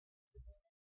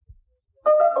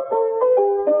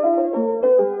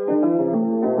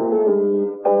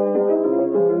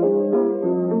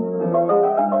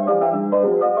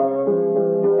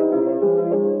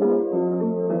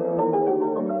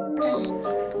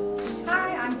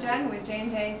Jen with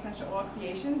J&J Essential Oil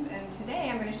Creations, and today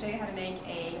I'm going to show you how to make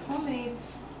a homemade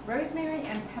rosemary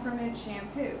and peppermint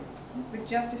shampoo with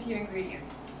just a few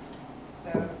ingredients. So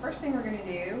the first thing we're going to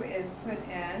do is put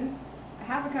in a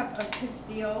half a cup of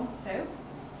Castile soap,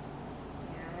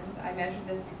 and I measured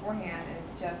this beforehand and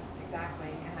it's just exactly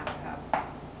a half a cup.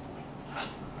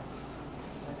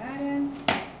 Put that in,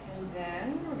 and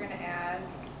then we're going to add,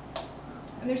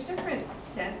 and there's different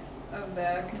scents of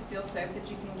the Castile soap that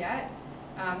you can get.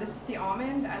 This is the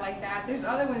almond, I like that. There's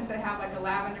other ones that have like a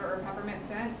lavender or peppermint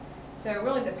scent. So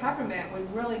really the peppermint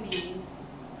would really be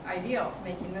ideal for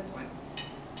making this one.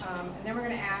 And then we're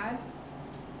going to add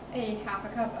a half a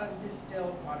cup of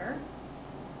distilled water.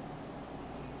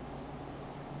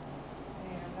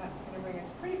 And that's going to bring us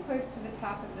pretty close to the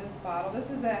top of this bottle. This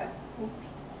is a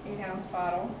 8-ounce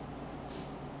bottle.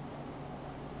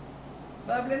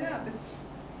 Bubbling up.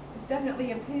 It's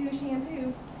definitely a poo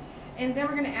shampoo. And then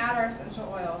we're going to add our essential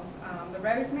oils. The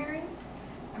rosemary,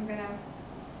 I'm going to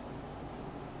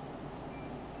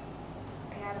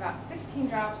add about 16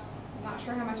 drops. I'm not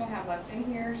sure how much I have left in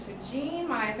here. So Jean,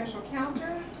 my official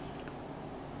counter.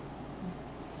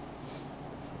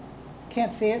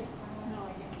 Can't see it? No,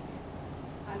 I can't see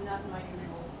it. I'm not in my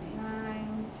usual seat.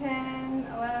 9, 10,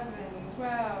 11,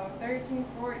 12, 13,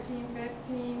 14,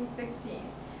 15,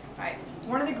 16. Alright,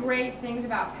 one of the great things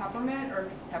about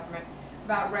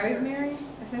about rosemary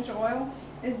essential oil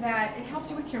is that it helps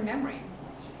you with your memory.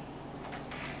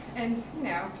 And, you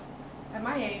know, at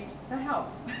my age, that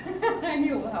helps. I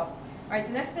need a little help. Alright,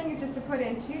 the next thing is just to put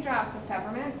in 2 drops of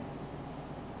peppermint.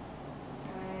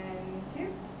 1,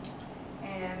 2.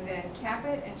 And then cap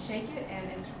it and shake it, and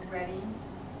it's ready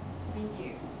to be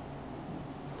used.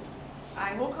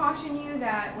 I will caution you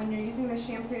that when you're using this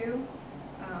shampoo,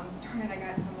 darn it, I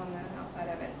got some on the outside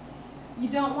of it. You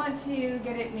don't want to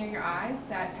get it near your eyes.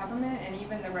 That peppermint and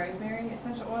even the rosemary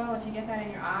essential oil, if you get that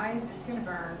in your eyes, it's going to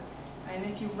burn. And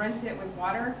if you rinse it with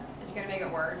water, it's going to make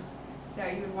it worse. So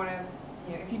you would want to,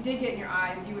 you know, if you did get in your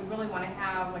eyes, you would really want to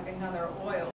have like another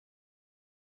oil.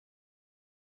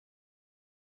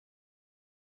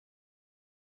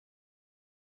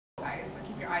 So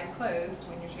keep your eyes closed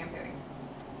when you're shampooing.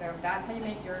 So that's how you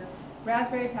make your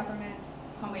raspberry peppermint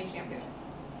homemade shampoo.